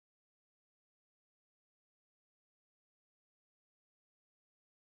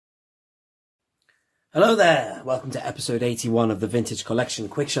Hello there, welcome to episode 81 of the Vintage Collection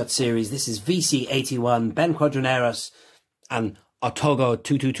Quickshot series. This is VC81, Ben Quadinaros and Otoga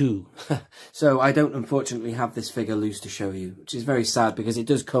 222. So I don't unfortunately have this figure loose to show you, which is very sad because it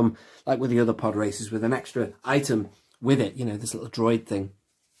does come, like with the other Podracers, with an extra item with it, you know, this little droid thing.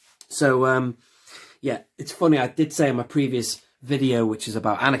 So, yeah, it's funny, I did say in my previous video, which is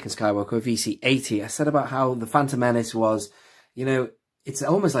about Anakin Skywalker, VC80, I said about how the Phantom Menace was, you know, it's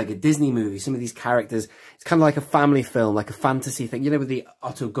almost like a Disney movie. Some of these characters, it's kind of like a family film, like a fantasy thing. You know, with the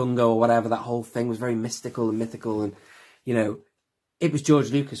Otogungo or whatever, that whole thing was very mystical and mythical. And, you know, it was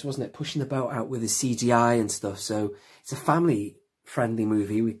George Lucas, wasn't it? Pushing the boat out with his CGI and stuff. So it's a family-friendly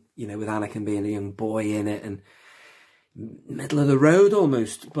movie, with, you know, with Anakin being a young boy in it and middle of the road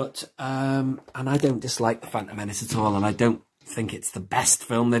almost. But, and I don't dislike the Phantom Menace at all. And I don't think it's the best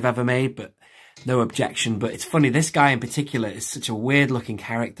film they've ever made, but no objection. But it's funny, this guy in particular is such a weird looking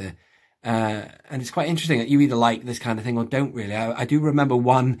character, and it's quite interesting that you either like this kind of thing or don't really. I do remember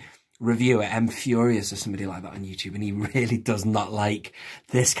one reviewer, M Furious or somebody like that on YouTube, and he really does not like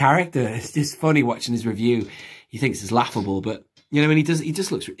this character. It's just funny watching his review. He thinks it's laughable, but you know, and he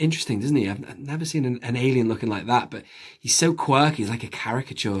just looks interesting, doesn't he? I've never seen an alien looking like that, but he's so quirky. He's like a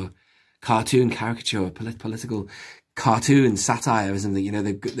caricature, cartoon caricature, political cartoon satire or something. You know,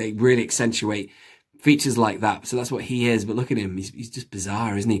 they really accentuate features like that. So that's what he is. But look at him, he's just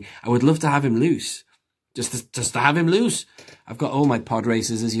bizarre, isn't he? I would love to have him loose, just to have him loose. I've got all my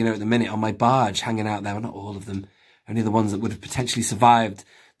Podracers, as you know, at the minute on my barge hanging out there. Well, not all of them, only the ones that would have potentially survived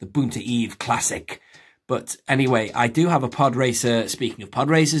the Boonta Eve Classic. But anyway, I do have a Podracer, speaking of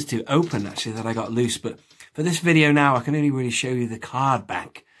Podracers, to open actually, that I got loose. But for this video now, I can only really show you the card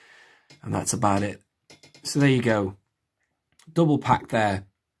back, and that's about it. So there you go. Double packed there,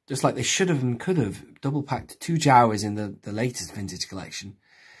 just like they should have and could have. Double packed 2 Jawas in the latest vintage collection,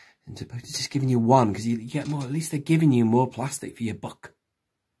 and to just giving you one because you get more. At least they're giving you more plastic for your buck,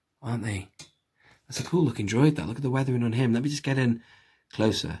 aren't they? That's a cool looking droid. That, look at the weathering on him. Let me just get in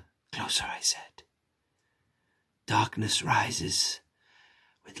closer. Closer, I said. Darkness rises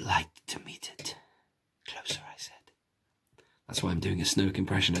with light to meet it. Closer, I said. That's why I'm doing a Snoke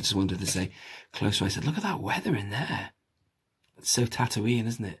impression. I just wanted to say closer. I said, look at that weather in there. It's so Tatooine,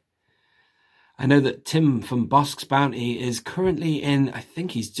 isn't it? I know that Tim from Bosk's Bounty is currently in, I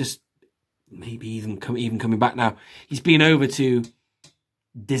think he's just maybe even coming back now. He's been over to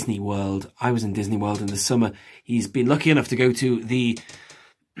Disney World. I was in Disney World in the summer. He's been lucky enough to go to the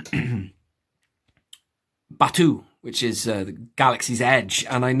Batuu, which is the Galaxy's Edge.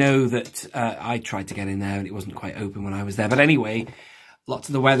 And I know that I tried to get in there and it wasn't quite open when I was there. But anyway, lots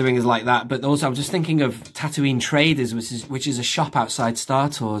of the weathering is like that. But also I'm just thinking of Tatooine Traders, which is a shop outside Star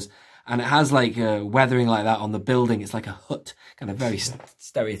Tours. And it has like weathering like that on the building. It's like a hut, kind of very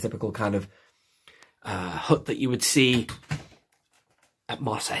stereotypical kind of hut that you would see at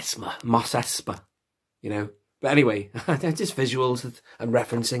Mos Espa, you know. But anyway, just visuals and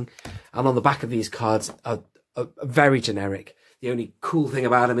referencing. And on the back of these cards are very generic. The only cool thing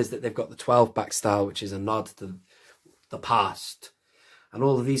about them is that they've got the 12 back style, which is a nod to the past. And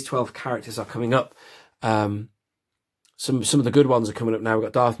all of these 12 characters are coming up. Some of the good ones are coming up now. We've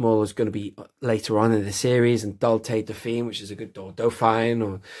got Darth Maul is going to be later on in the series, and Dulce Dauphine, which is a good, or Dauphine,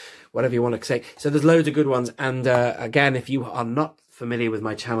 or whatever you want to say. So there's loads of good ones. And again, if you are not familiar with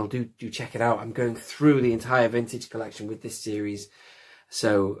my channel, do check it out. I'm going through the entire vintage collection with this series,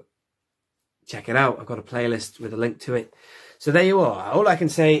 so check it out. I've got a playlist with a link to it. So there you are. All I can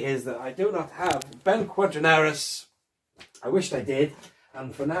say is that I do not have Ben Quadinaros. I wished I did.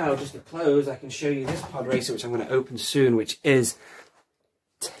 And for now, just to close, I can show you this Podracer, which I'm going to open soon, which is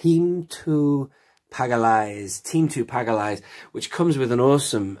Team 2 Pagalize, which comes with an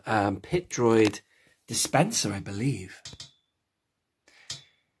awesome pit droid dispenser, I believe.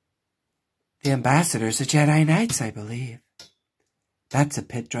 The ambassadors are Jedi Knights, I believe. That's a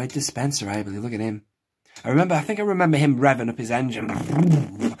pit droid dispenser, I believe. Look at him. I think I remember him revving up his engine.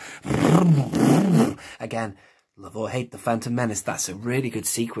 Again, love or hate the Phantom Menace. That's a really good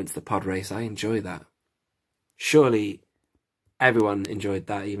sequence, the pod race. I enjoy that. Surely everyone enjoyed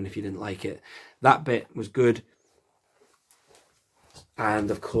that, even if you didn't like it. That bit was good. And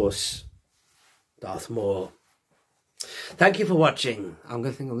of course, Darth Maul. Thank you for watching. I'm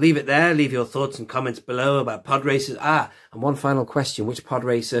going to leave it there. Leave your thoughts and comments below about Podracers. And one final question. Which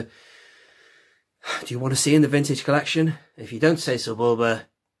Podracer do you want to see in the vintage collection? If you don't say Sebulba,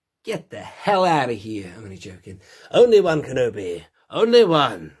 get the hell out of here. I'm only joking. Only one Kenobi. Only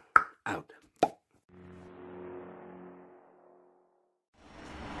one. Out.